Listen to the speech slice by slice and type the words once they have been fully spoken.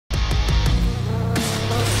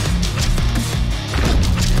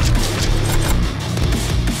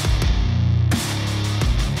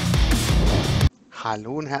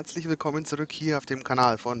Hallo und herzlich willkommen zurück hier auf dem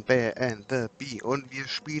Kanal von Bear and the Bee und wir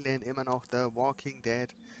spielen immer noch The Walking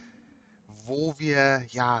Dead, wo wir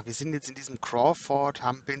sind jetzt in diesem Crawford,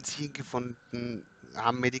 haben Benzin gefunden,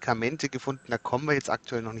 haben Medikamente gefunden, da kommen wir jetzt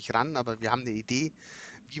aktuell noch nicht ran, aber wir haben eine Idee,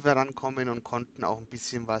 wie wir rankommen und konnten auch ein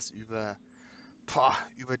bisschen was über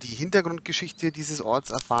die Hintergrundgeschichte dieses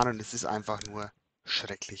Orts erfahren und es ist einfach nur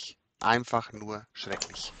schrecklich. Einfach nur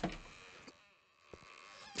schrecklich.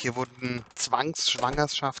 Hier wurden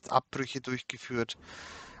Zwangsschwangerschaftsabbrüche durchgeführt,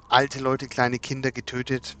 alte Leute, kleine Kinder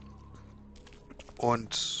getötet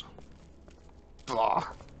und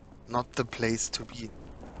boah, not the place to be.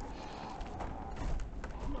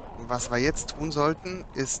 Und was wir jetzt tun sollten,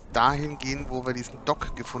 ist dahin gehen, wo wir diesen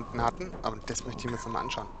Doc gefunden hatten, aber das möchte ich mir jetzt nochmal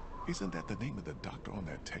anschauen. Isn't that the name of the doctor on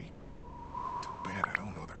that tape? Too bad I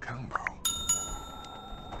don't know the combo.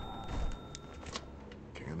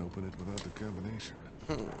 Can't open it without the combination.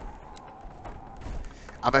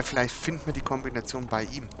 Aber vielleicht finden wir die Kombination bei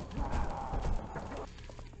ihm.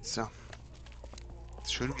 So.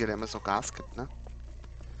 Ist schön, wie er immer so Gas gibt, ne?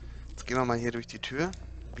 Jetzt gehen wir mal hier durch die Tür,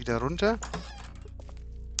 wieder runter.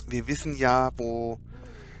 Wir wissen ja, wo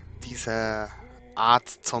dieser Art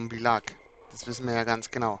Zombie lag. Das wissen wir ja ganz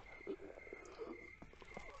genau.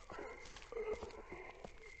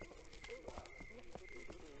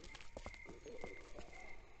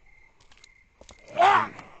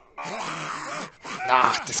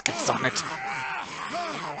 Ach, das gibt's doch nicht.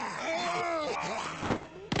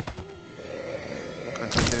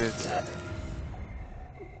 Konzentriert.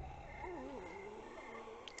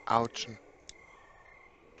 Autschen.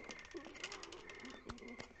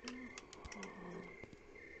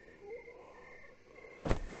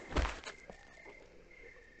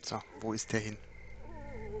 So, wo ist der hin?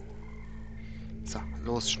 So,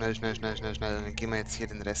 los, schnell, schnell, schnell, schnell, schnell. Dann gehen wir jetzt hier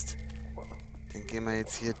den Rest. Dann gehen wir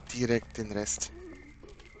jetzt hier direkt den Rest.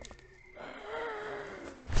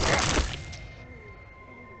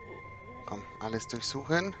 Komm, alles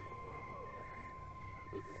durchsuchen.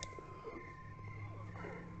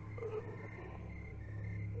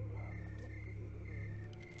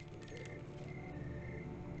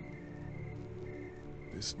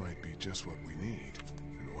 This might be just what we need.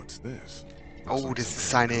 And what's this? Oh, das ist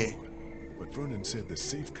seine But Vernon said the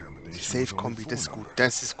safe combination was Safe-Kombi. only Das ist 4 gut, numbers.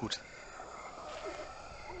 das ist gut.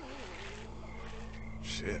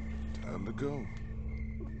 Shit, time to go.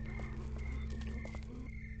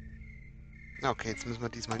 Okay, jetzt müssen wir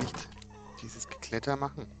diesmal nicht dieses Gekletter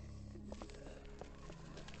machen.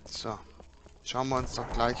 So, schauen wir uns doch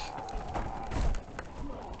gleich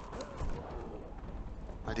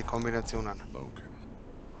mal die Kombination an. Logan.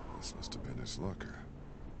 This must have been his locker.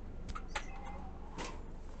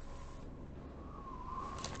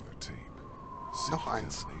 The tape. Noch Safe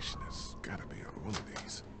eins. combination has gotta be on one of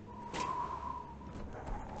these.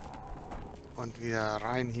 Und wieder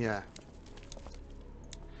rein hier.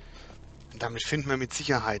 Und damit finden wir mit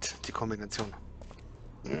Sicherheit die Kombination.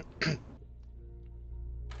 I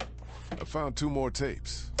found 2 more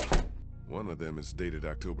tapes. One of them is dated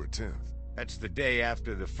October 10th. That's the day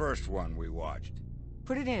after the first one we watched.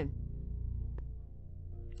 Put it in.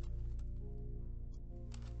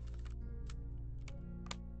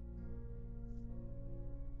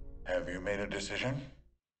 Have you made a decision?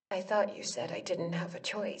 I thought you said I didn't have a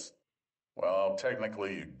choice. Well,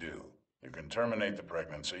 technically you do. You can terminate the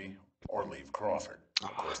pregnancy or leave Crawford.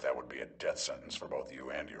 Of course, that would be a death sentence for both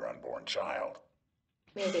you and your unborn child.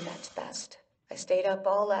 Maybe that's best. I stayed up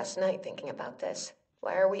all last night thinking about this.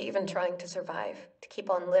 Why are we even trying to survive? To keep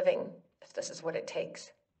on living, if this is what it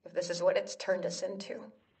takes. If this is what it's turned us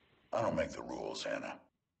into. I don't make the rules, Anna.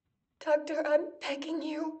 Doctor, I'm begging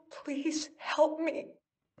you. Please help me.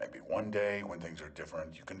 Maybe one day, when things are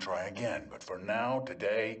different, you can try again. But for now,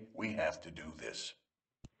 today, we have to do this.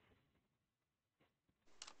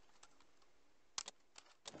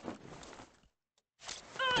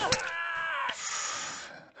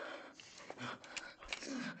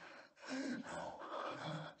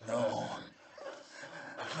 No.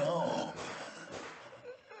 No.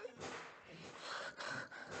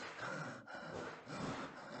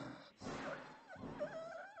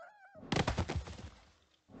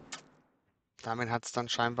 Damit hat es dann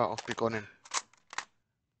scheinbar auch begonnen.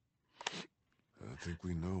 I think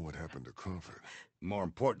we know what happened to Crawford. More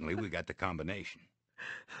importantly, we got the combination.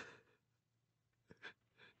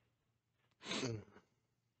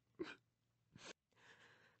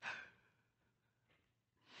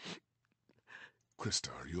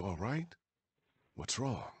 Krista, are you all right? What's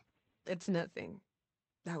wrong? It's nothing.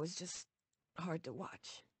 That was just hard to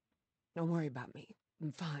watch. Don't worry about me.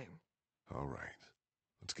 I'm fine. All right.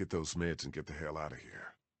 Let's get those meds and get the hell out of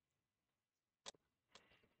here.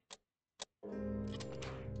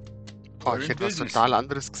 Oh, ich hätte was total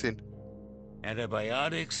anderes gesehen.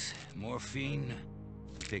 Antibiotics, morphine.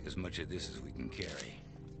 We'll take as much of this as we can carry.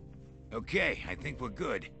 Okay, I think we're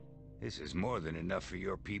good. This is more than enough for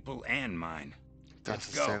your people and mine. Das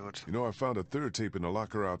ist sehr gut. You know, I found a third tape in the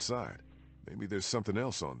locker outside. Maybe there's something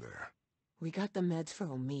else on there. We got the meds for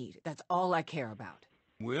Omid. That's all I care about.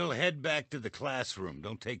 We'll head back to the classroom.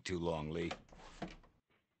 Don't take too long, Lee.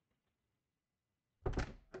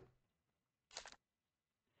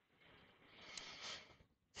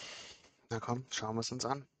 Na komm, schauen wir es uns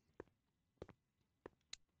an.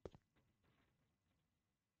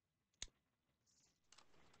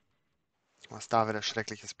 Was da wieder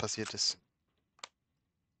Schreckliches passiert ist.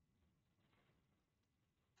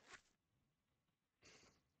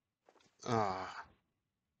 Ah.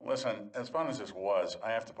 Listen, as fun as this was,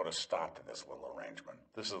 I have to put a stop to this little arrangement.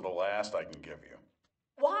 This is the last I can give you.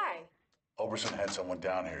 Why? Oberson had someone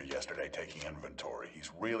down here yesterday taking inventory.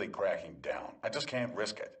 He's really cracking down. I just can't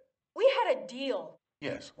risk it. We had a deal.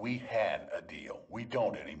 Yes, we had a deal. We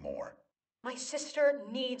don't anymore. My sister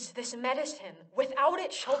needs this medicine. Without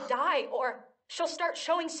it, she'll die, or she'll start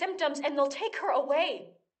showing symptoms and they'll take her away.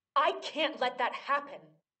 I can't let that happen.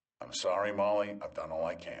 I'm sorry, Molly. I've done all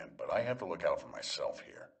I can, but I have to look out for myself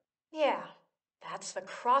here. Yeah, that's the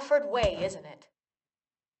Crawford way, isn't it?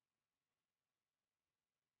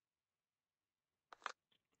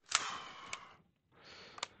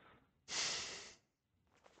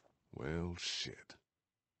 Well, shit.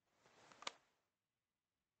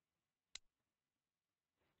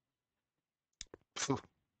 Puh.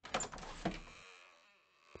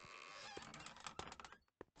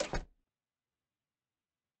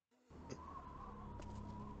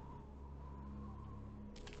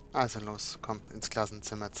 Also los, komm, ins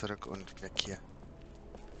Klassenzimmer zurück und weg hier.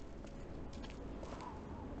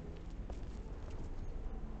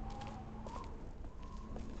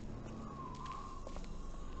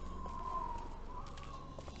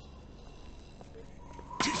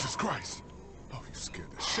 Jesus Christ! Oh, you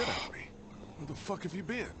scared the shit out of me. Where the fuck have you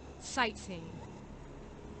been? Sightseeing.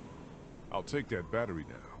 I'll take that battery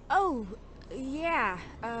now. Oh, yeah,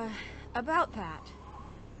 about that.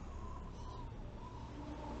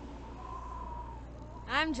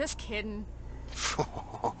 I'm just kidding. Gott,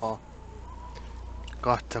 oh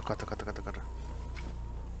Gott, oh Gott, oh Gott, oh Gott.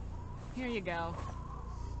 Here you go.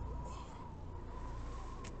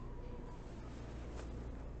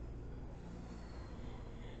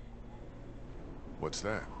 What's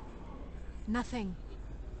that? Nothing.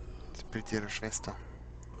 Das Bild ihrer Schwester.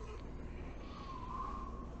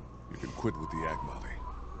 You can quit with the act, Molly.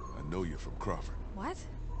 I know you're from Crawford. What?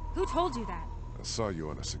 Who told you that? I saw you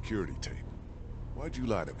on a security tape. Why'd you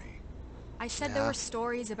lie to me? I said there were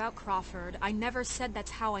stories about Crawford. I never said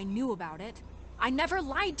that's how I knew about it. I never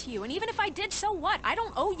lied to you, and even if I did, so what? I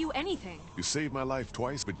don't owe you anything. You saved my life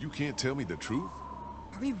twice, but you can't tell me the truth?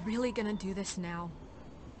 Are we really gonna do this now?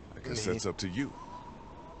 I guess that's up to you.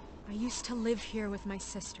 I used to live here with my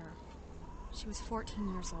sister. She was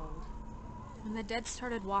 14 years old. When the dead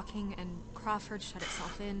started walking and Crawford shut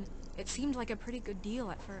itself in, it seemed like a pretty good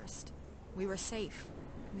deal at first. We were safe.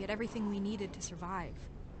 We had everything we needed to survive.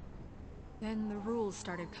 Then the rules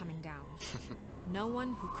started coming down. No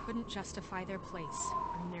one who couldn't justify their place,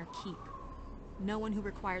 earn their keep. No one who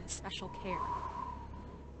required special care.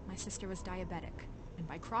 My sister was diabetic, and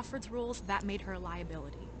by Crawford's rules, that made her a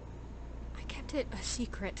liability. I kept it a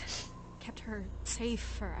secret, kept her safe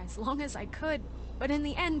for as long as I could, but in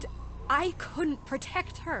the end, I couldn't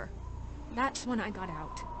protect her. That's when I got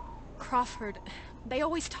out. Crawford, they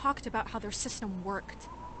always talked about how their system worked,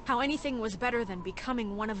 how anything was better than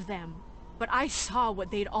becoming one of them. But I saw what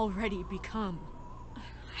they'd already become.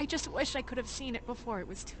 I just wish I could have seen it before it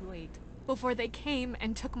was too late. Before they came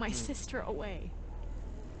and took my sister away.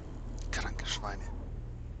 Kranke Schweine.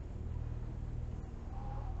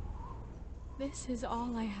 This is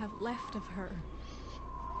all I have left of her.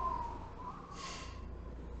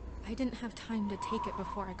 I didn't have time to take it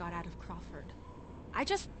before I got out of Crawford. I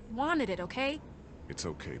just wanted it, okay? It's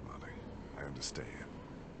okay, Molly. I understand.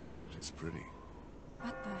 She's pretty.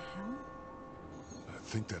 What the hell? I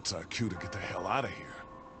think that's our cue to get the hell out of here.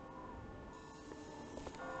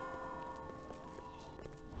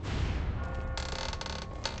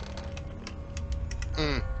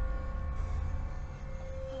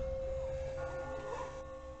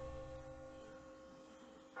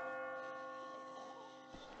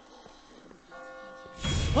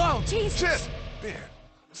 Whoa! Jesus! Shit! Man,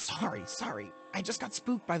 Sorry. I just got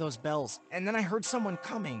spooked by those bells, and then I heard someone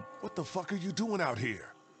coming. what the fuck are you doing out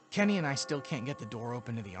here? Kenny and I still can't get the door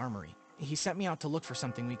open to the armory. He sent me out to look for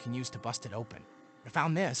something we can use to bust it open. I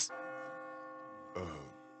found this.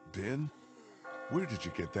 Ben? Where did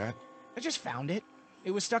you get that? I just found it.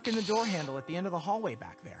 It was stuck in the door handle at the end of the hallway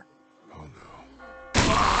back there. Oh no.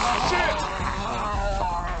 Shit!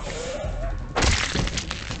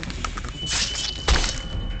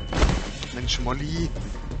 Mensch, Molly. Lee!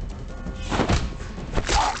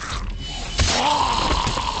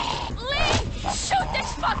 Shoot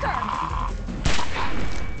this fucker!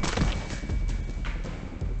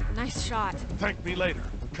 Nice shot. Thank me later.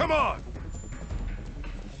 Come on!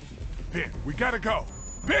 Ben, we gotta go.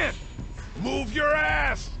 Ben! Move your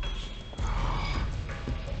ass!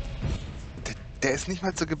 Der ist nicht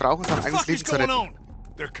mal zu gebrauchen, sein eigenes Leben zu retten.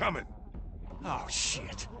 They're coming. Oh,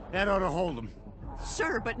 shit. That ought to hold them.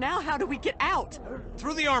 Sure, but now how do we get out?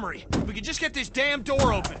 Through the armory. We can just get this damn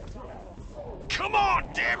door open. Come on,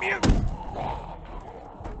 damn you!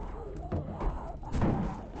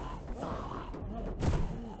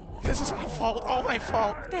 This is my fault, all my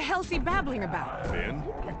fault. What the hell's he babbling about? Ben,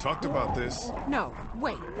 we talked about this. No,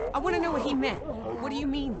 wait. I want to know what he meant. What do you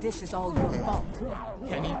mean this is all your fault?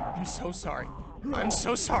 Kenny, I'm so sorry. I'm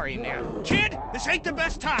so sorry, man. Kid, this ain't the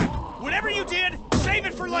best time. Whatever you did, save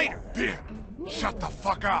it for later. Ben, shut the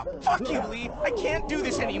fuck up. Fuck you, Lee. I can't do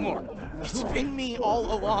this anymore. It's been me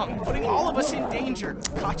all along, putting all of us in danger.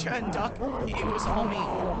 Katja and Duck, it was all me.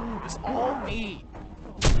 It was all me.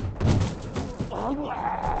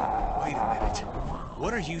 Wait a minute.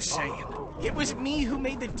 What are you saying? It was me who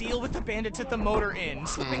made the deal with the bandits at the motor inn,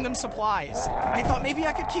 slipping them supplies. I thought maybe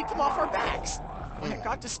I could keep them off our backs. When it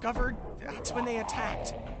got discovered, that's when they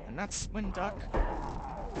attacked. And that's when Duck...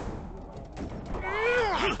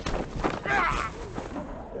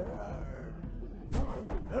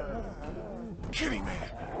 Kenny, man,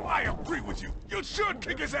 I agree with you. You should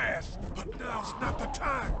kick his ass. But now's not the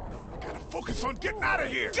time. We gotta focus on getting out of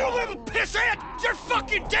here. You little pissant! You're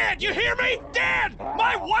fucking dead! You hear me? Dead!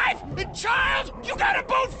 My wife and child, you gotta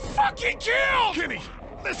both fucking kill! Kenny,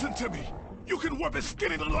 listen to me. You can whip his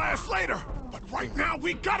skinny little ass later. But right now,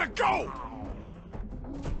 we gotta go.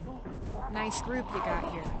 Nice group you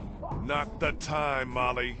got here. Not the time,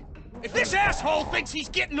 Molly. If this asshole thinks he's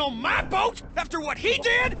getting on my boat after what he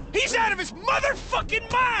did, he's out of his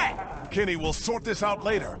motherfucking mind! Kenny, we'll sort this out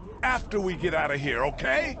later, after we get out of here,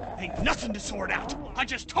 okay? Ain't nothing to sort out. I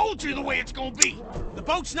just told you the way it's gonna be. The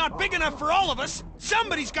boat's not big enough for all of us.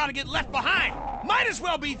 Somebody's gotta get left behind. Might as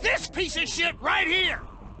well be this piece of shit right here.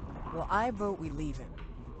 Well, I vote we leave him.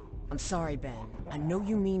 I'm sorry, Ben. I know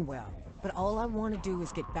you mean well, but all I want to do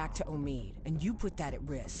is get back to Omid, and you put that at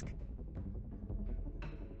risk.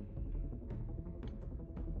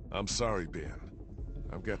 I'm sorry, Ben.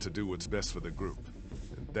 I've got to do what's best for the group.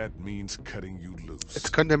 And that means cutting you loose.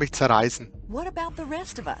 Jetzt könnt ihr mich zerreißen. What about the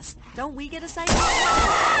rest of us? Don't we get a say?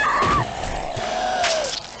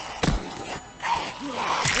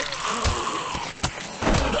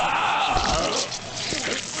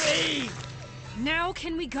 Now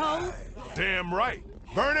can we go? Damn right.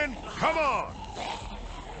 Vernon, come on!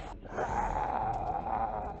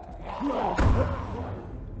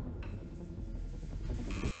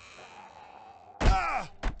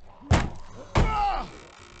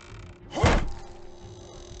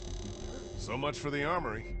 So much for the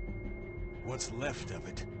armory. What's left of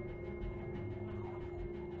it?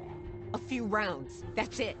 A few rounds.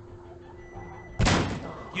 That's it.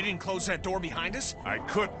 You didn't close that door behind us? I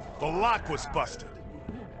couldn't. The lock was busted.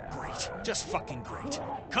 Great. Just fucking great.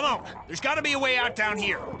 Come on. There's gotta be a way out down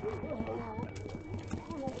here.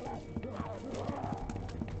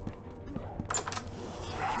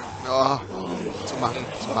 Ja, zu machen.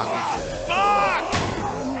 Fuck!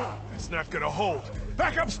 It's not gonna hold.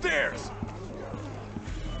 Back upstairs!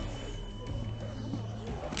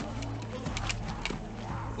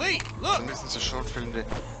 Lee, look! Zumindest so Schrotflinte,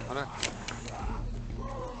 oder?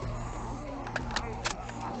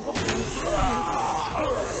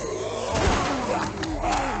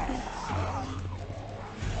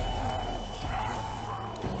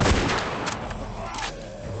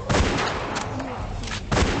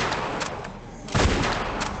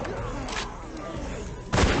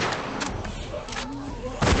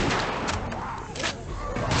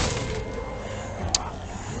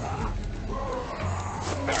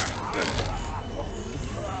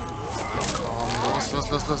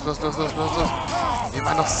 Los. Wir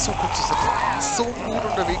waren doch so gut zusammen. So gut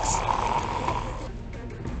unterwegs.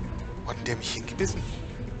 Wo hat denn der mich hingebissen?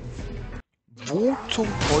 Wo zum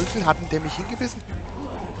Teufel hat denn der mich hingebissen?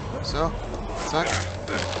 So, zack.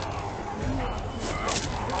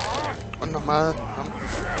 Und nochmal.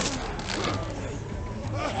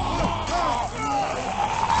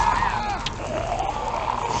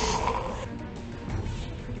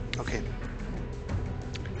 Okay.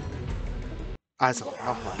 Also,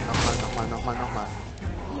 nochmal.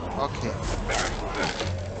 Okay.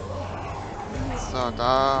 So,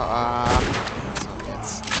 da, so,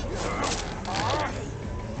 jetzt.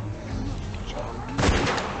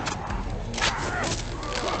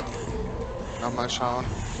 Nochmal schauen.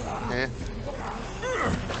 Okay.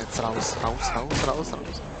 Jetzt raus.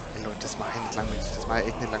 Hey Leute, das mache ich nicht langweilig. Das mache ich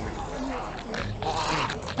echt nicht langweilig.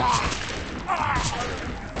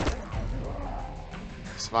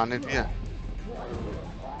 Das war nicht wir.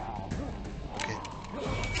 Okay.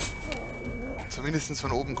 Zumindest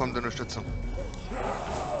von oben kommt Unterstützung.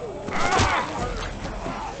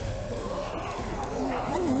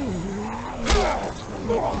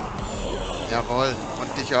 Jawohl.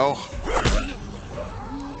 Und dich auch.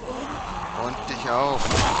 Und dich auch.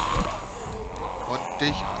 Und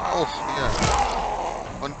dich auch.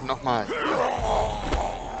 Hier. Und nochmal.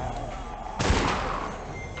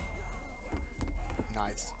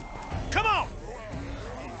 Nice. Come on!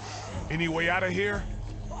 Any way out of here?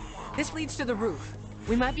 This leads to the roof.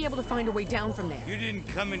 We might be able to find a way down from there. You didn't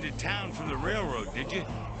come into town from the railroad, did you?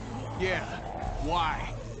 Yeah.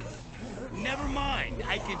 Why? Never mind.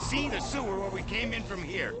 I can see the sewer where we came in from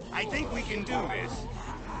here. I think we can do this.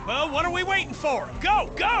 Well, what are we waiting for? Go!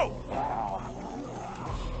 Go!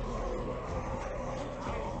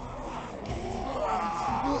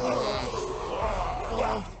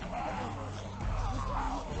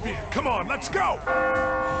 Come on, let's go!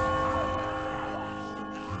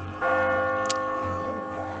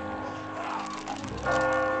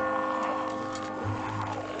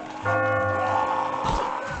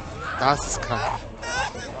 Das ist krank.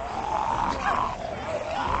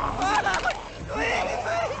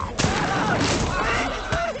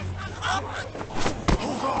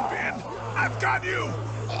 Hold on, Ben. I've got you!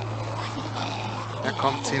 Er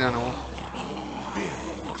kommt, zieh ihn hoch.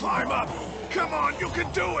 Ben, climb up! Come on, you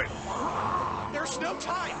can do it! There's no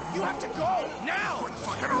time. You have to go now. Quit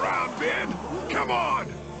fucking around, Ben! Come on!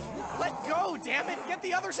 Let go, damn it! Get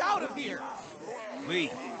the others out of here.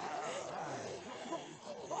 Lee.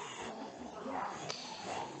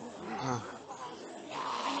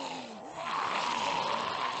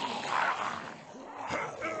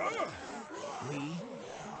 Lee,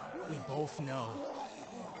 we both know.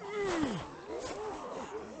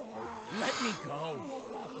 Let me go.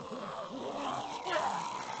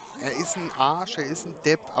 Er ist ein Arsch, er ist ein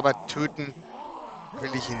Depp, aber töten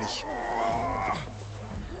will ich ihn nicht.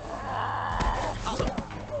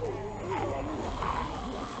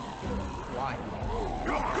 Why?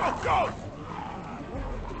 Go, go, go!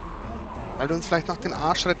 Weil du uns vielleicht noch den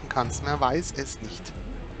Arsch retten kannst. Mehr weiß es nicht.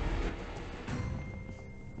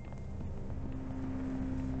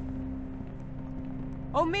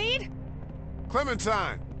 Omid?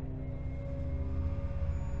 Clementine!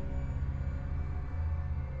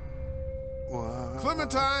 Wow.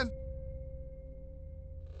 Clementine!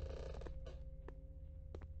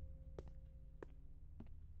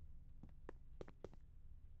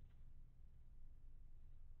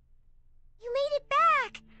 You made it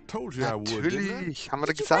back! Told you I would, didn't I? Natürlich, haben wir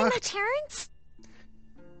Did you find my gesagt. parents?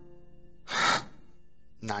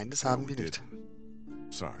 Nein, das No, haben we wir nicht.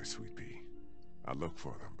 didn't. Sorry, sweet pea. I looked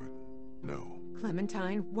for them, but no.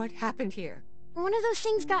 Clementine, what happened here? One of those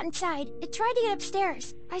things got inside. It tried to get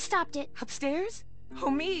upstairs. I stopped it. Upstairs?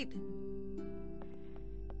 Omid!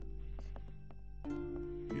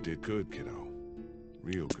 You did good, kiddo.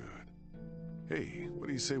 Real good. Hey, what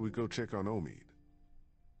do you say we go check on Omid?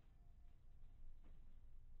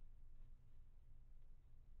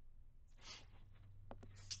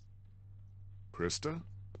 Krista?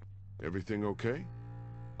 Everything okay?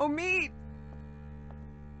 Omid!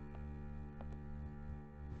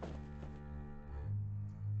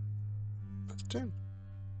 Was denn?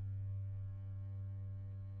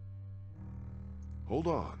 Hold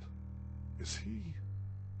on. Is he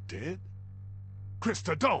dead?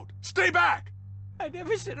 Krista, don't! Stay back! I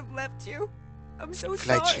never should have left you. I'm so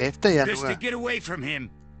Vielleicht sorry. schläft er ja Krista, nur. get away from him.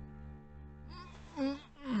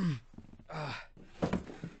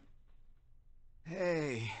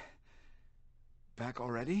 Hey. Back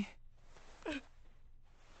already?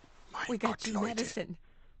 Mein We got Gott, you Leute. medicine.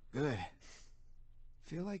 Good.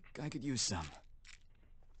 Feel like I could use some.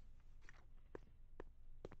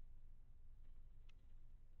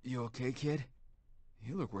 You okay, kid?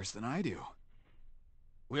 You look worse than I do.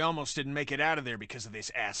 We almost didn't make it out of there because of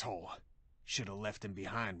this asshole. Should have left him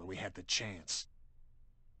behind when we had the chance.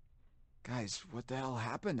 Guys, what the hell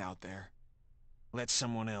happened out there? Let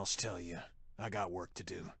someone else tell you. I got work to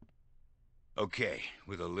do. Okay,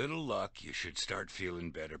 with a little luck, you should start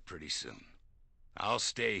feeling better pretty soon. I'll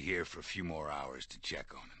stay here for a few more hours to check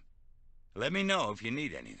on him. Let me know if you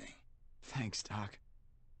need anything. Thanks, Doc.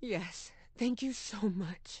 Yes, thank you so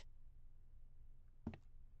much.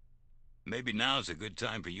 Maybe now's a good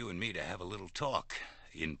time for you and me to have a little talk,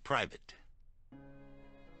 in private.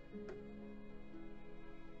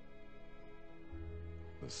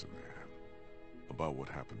 Listen, man. About what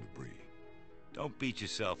happened to Bree. Don't beat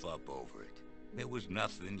yourself up over it. There was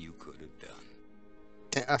nothing you could have done.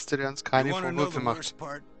 Der Erste, der uns You keine want to know Vorwürfe the macht. worst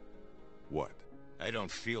part? What? I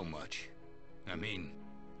don't feel much. I mean,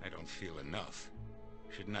 I don't feel enough.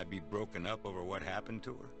 Shouldn't I be broken up over what happened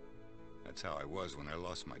to her? That's how I was when I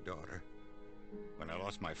lost my daughter. When I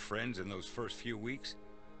lost my friends in those first few weeks.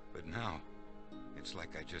 But now, it's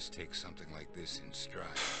like I just take something like this in stride.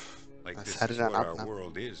 Like Was this hätte is dann what ab, our ne?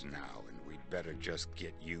 world is now, and we'd better just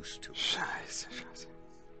get used to it. Scheiße, scheiße.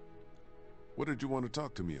 What did you want to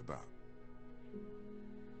talk to me about?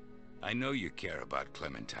 I know you care about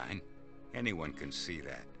Clementine. Anyone can see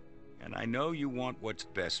that. And I know you want what's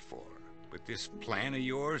best for her. But this plan of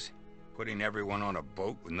yours, putting everyone on a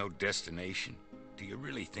boat with no destination, do you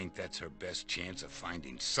really think that's her best chance of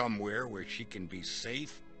finding somewhere where she can be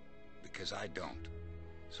safe? Because I don't.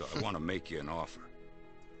 So I want to make you an offer.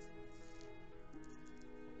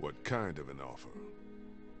 What kind of an offer?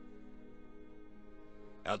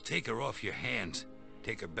 I'll take her off your hands,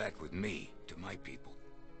 take her back with me to my people.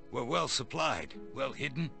 We're well supplied, well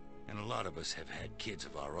hidden, and a lot of us have had kids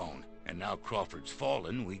of our own. And now Crawford's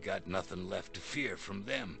fallen, we got nothing left to fear from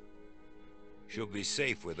them. She'll be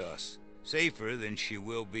safe with us. Safer than she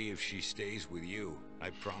will be if she stays with you, I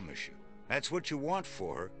promise you. That's what you want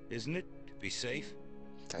for her, isn't it? To be safe?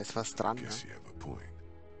 Da ist was dran, ne? Guess you have a point.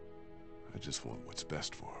 I just want what's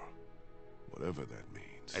best for her. Whatever that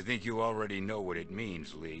means. I think you already know what it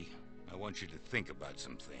means, Lee. I want you to think about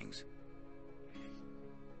some things.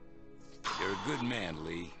 You're a good man,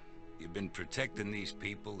 Lee. You've been protecting these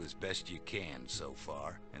people as best you can so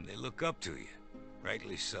far, and they look up to you.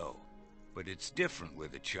 Rightly so. But it's different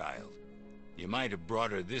with a child. You might have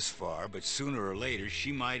brought her this far, but sooner or later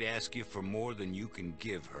she might ask you for more than you can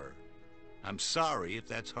give her. I'm sorry if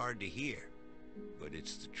that's hard to hear, but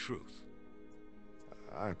it's the truth.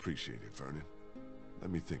 I appreciate it, Vernon.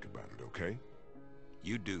 Let me think about it, okay?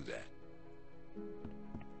 You do that.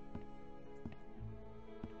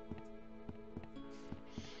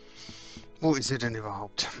 Wo ist sie denn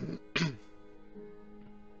überhaupt?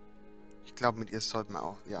 Ich glaube, mit ihr sollten wir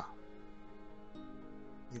auch, ja.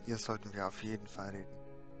 Mit ihr sollten wir auf jeden Fall reden.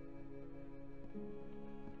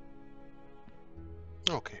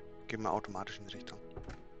 Okay, gehen wir automatisch in die Richtung.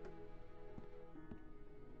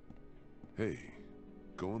 Hey,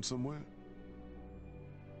 going somewhere?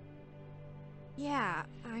 Yeah,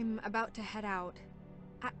 I'm about to head out.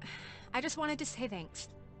 I just wanted to say thanks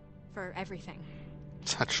for everything.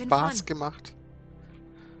 Es hat Been Spaß fun. gemacht.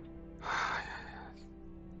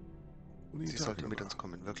 What are you Sie sollte talking mit uns about?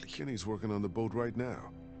 kommen, wirklich. Kenny's working on the boat right now.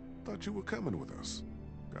 Thought you were coming with us.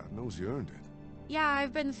 God knows you earned it. Yeah,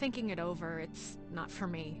 I've been thinking it over. It's not for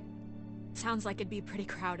me. Sounds like it'd be pretty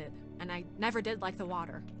crowded, and I never did like the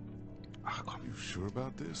water. Ach komm. You sure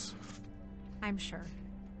about this? I'm sure.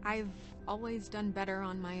 I've always done better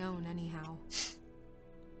on my own anyhow.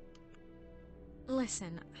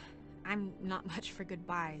 Listen, I'm not much for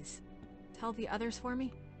goodbyes. Tell the others for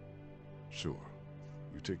me? Sure.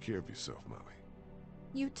 You take care of yourself, Molly.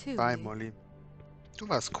 You too. Bye, Lee. Molly. Du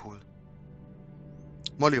warst cool.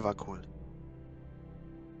 Molly war cool.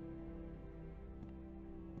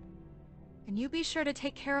 And you be sure to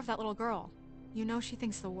take care of that little girl. You know she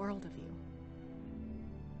thinks the world of you.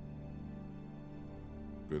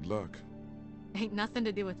 Good luck. Ain't nothing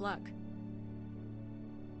to do with luck.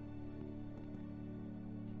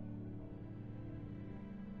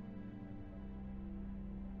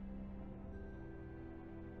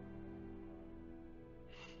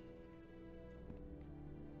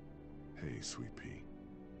 Hey, sweet pea.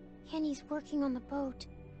 Kenny's working on the boat.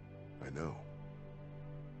 I know.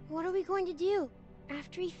 What are we going to do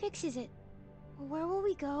after he fixes it? Where will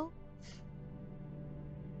we go?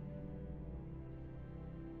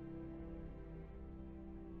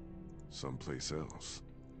 Someplace else.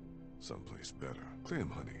 Someplace better. Clem,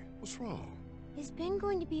 honey, what's wrong? Is Ben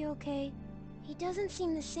going to be okay? He doesn't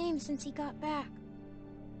seem the same since he got back.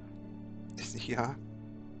 Ja.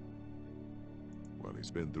 Well,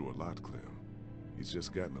 he's been through a lot, Clem. He's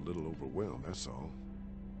just gotten a little overwhelmed, that's all.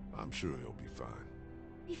 I'm sure he'll be fine.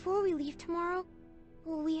 Before we leave tomorrow,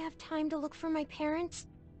 will we have time to look for my parents?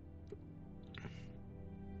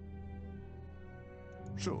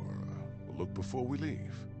 Sure, we'll look before we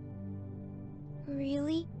leave.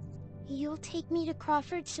 Really? You'll take me to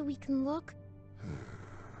Crawford so we can look?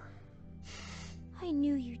 I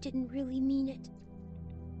knew you didn't really mean it.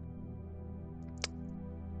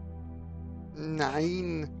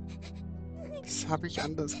 Nein. Das habe ich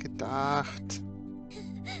anders gedacht.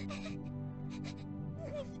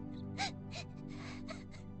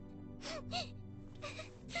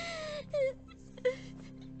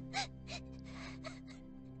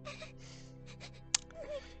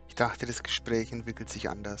 Ich dachte, das Gespräch entwickelt sich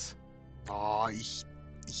anders. Oh, ich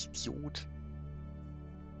Idiot.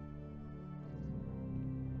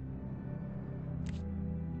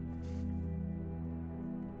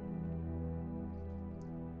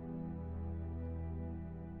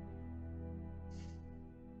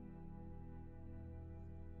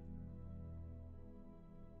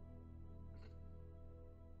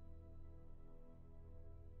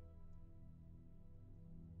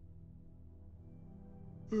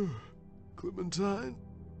 Clementine?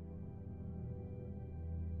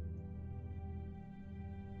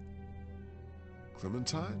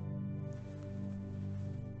 Clementine?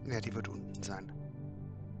 Ja, die wird unten sein.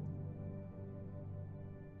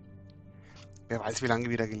 Wer weiß, wie lange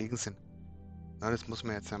wir da gelegen sind. Na, das muss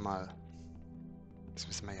man jetzt ja mal... Das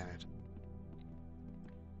wissen wir ja nicht.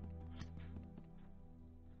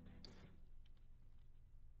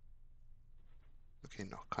 Okay,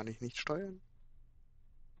 noch kann ich nicht steuern.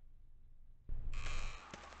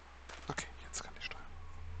 Okay, jetzt kann ich steuern.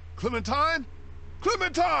 Clementine?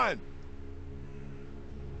 Clementine!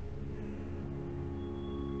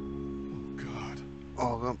 Oh Gott.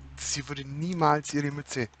 Oh, sie würde niemals ihre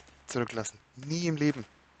Mütze zurücklassen. Nie im Leben.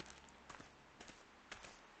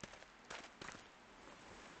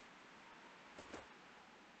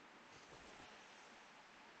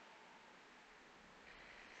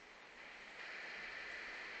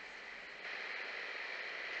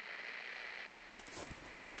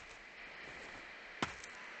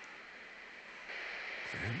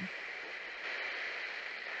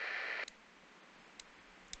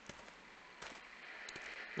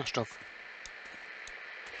 Ach, stopp.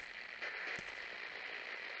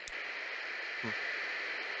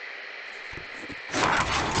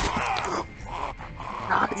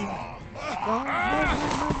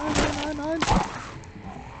 Nein! Nein!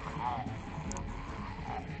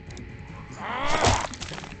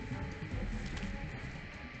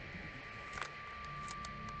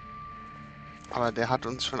 Aber der hat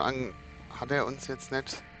uns schon an... Hat er uns jetzt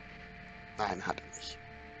nicht... Nein, hat er nicht.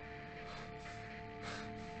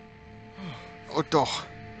 Oh doch.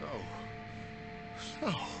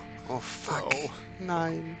 No. Oh fuck. No.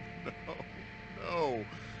 Nein. No.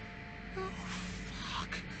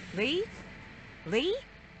 Lee? Lee?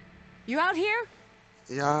 You out here?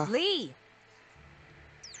 Ja. Lee!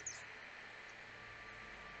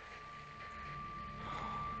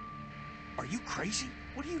 Are you crazy?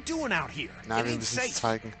 What are you doing out here? Na, It wir ain't müssen es safe.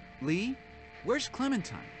 zeigen. Lee? Where's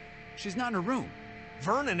Clementine? She's not in her room.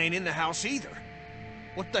 Vernon ain't in the house either.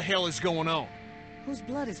 What the hell is going on? Whose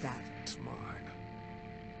blood is that? It's mine.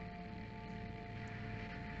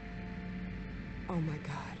 Oh my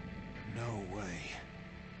god. No way.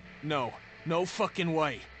 No. No fucking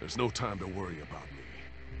way. There's no time to worry about me.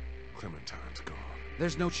 Clementine's gone.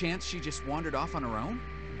 There's no chance she just wandered off on her own?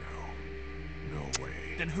 No. No way.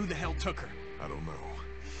 Then who the hell took her? I don't know.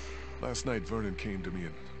 Last night Vernon came to me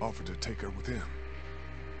and offered to take her with him.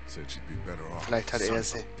 Said she'd be better off Vielleicht hat Son er of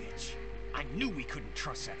sie. a bitch. I knew we couldn't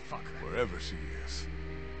trust that fucker. wherever she is.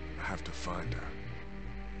 I have to find her.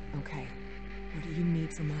 Okay. What do you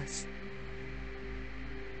need from us?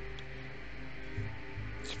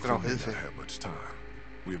 Ich We brauche may Hilfe. not have much time.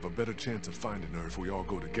 We have a better chance of finding her if we all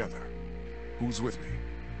go together. Who's with me?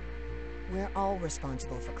 We're all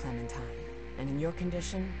responsible for Clementine. And in your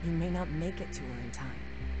condition, you may not make it to her in time.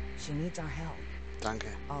 She needs our help. Danke.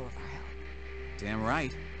 All of our help. Damn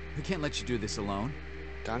right. We can't let you do this alone.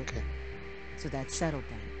 Danke. So that's settled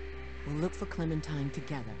then. We'll look for Clementine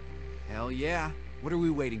together. Hell yeah. What are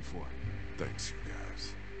we waiting for? Thanks, you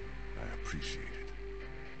guys. I appreciate it.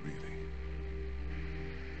 Really.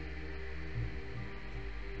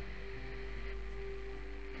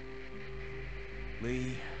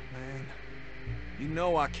 Lee, man, you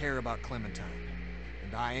know I care about Clementine.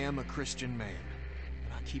 And I am a Christian man.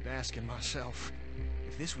 And I keep asking myself,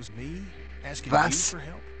 if this was me, asking you Was? for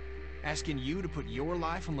help, asking you to put your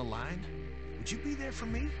life on the line, would you be there for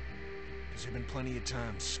me? Because there have been plenty of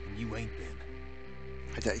times when you ain't been.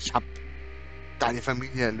 Alter, ich hab deine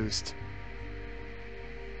Familie erlöst.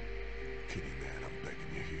 Kitty, man, I'm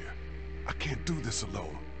begging you here. I can't do this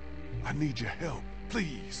alone. I need your help,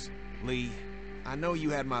 please. Lee, I know you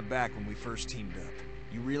had my back when we first teamed up.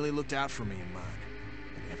 You really looked out for me and mine.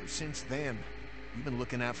 And ever since then, you've been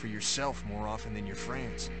looking out for yourself more often than your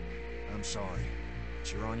friends. I'm sorry,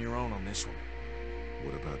 but you're on your own on this one.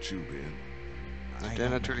 What about you, Ben? I Der don't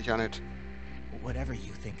know. natürlich auch nicht. Whatever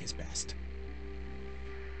you think is best.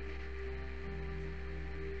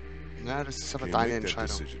 Na, das ist aber Can't deine make that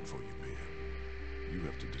Entscheidung. decision for you, man. You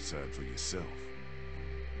have to decide for yourself.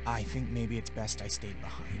 I think maybe it's best I stayed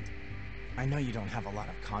behind. I know you don't have a lot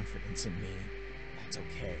of confidence in me. That's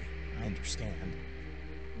okay. I understand.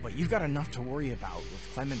 But you've got enough to worry about with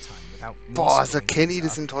Clementine without me Boah, also screwing Kenny,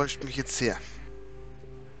 things das up. enttäuscht mich jetzt sehr.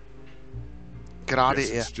 Gerade Guess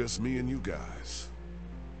er. it's just me and you guys.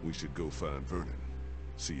 We should go find Vernon.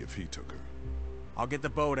 See if he took her. I'll get the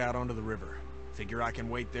boat out onto the river. Figure I can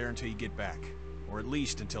wait there until you get back. Or at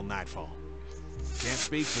least until nightfall. Can't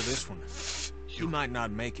speak for this one. You might not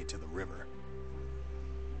make it to the river.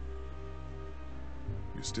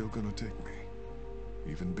 You're still gonna take me?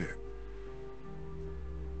 Even bit?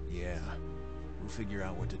 Yeah. We'll figure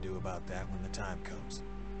out what to do about that when the time comes.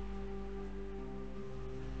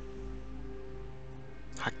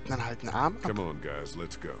 Hackt man halt einen Arm ab? Come on, guys,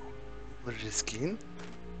 let's go. Würde das gehen?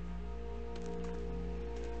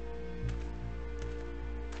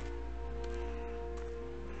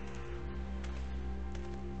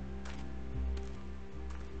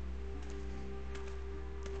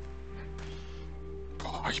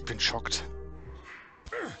 Boah, ich bin schockt.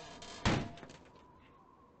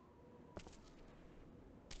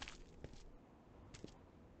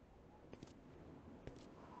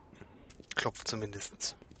 Klopft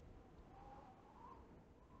zumindest.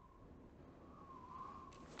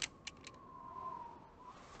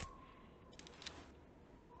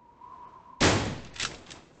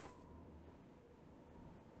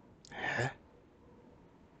 Hä?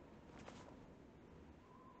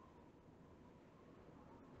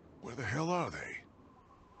 Where the hell are they?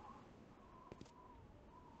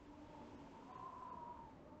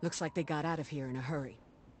 Looks like they got out of here in a hurry.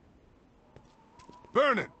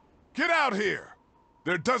 Vernon, get out here!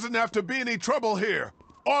 There doesn't have to be any trouble here.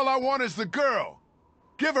 All I want is the girl.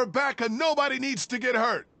 Give her back and nobody needs to get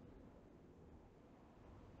hurt.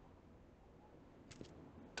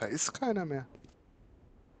 Da ist keiner mehr.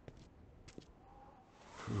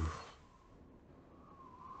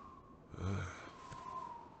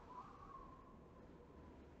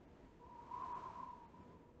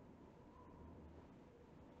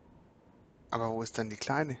 Aber wo ist denn die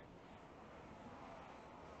Kleine?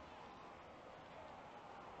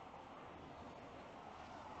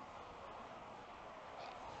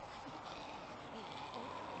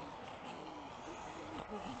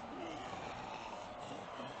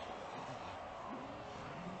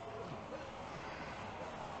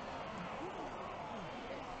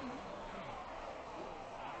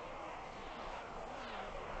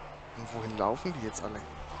 Und wohin laufen die jetzt alle?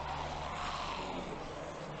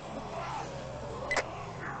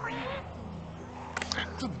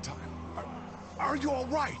 Clementine, are you all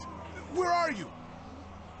right? Where are you?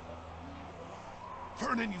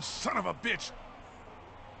 Vernon, you son of a bitch!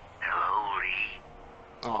 Hello, Lee.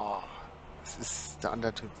 Oh, das ist der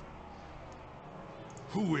andere Typ.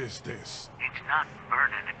 Who is this? It's not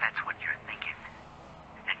Vernon, if that's what you're thinking.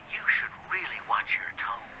 And you should really watch your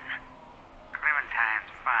tone.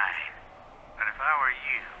 Clementine's fine. But if I were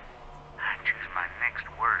you, I'd choose my next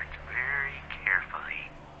words very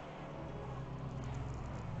carefully.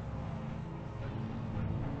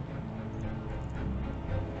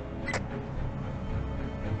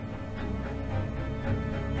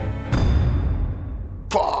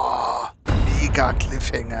 Boah, mega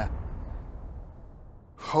Cliffhanger.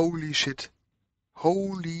 Holy shit.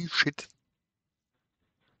 Holy shit.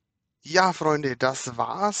 Ja, Freunde, das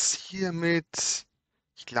war's hier mit,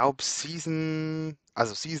 ich glaube, Season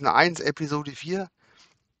 1, Episode 4.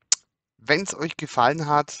 Wenn es euch gefallen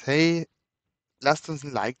hat, hey, lasst uns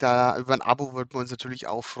ein Like da. Über ein Abo würden wir uns natürlich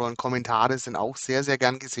auch freuen. Kommentare sind auch sehr, sehr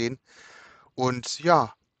gern gesehen. Und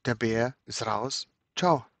ja, der Bär ist raus.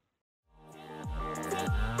 Ciao.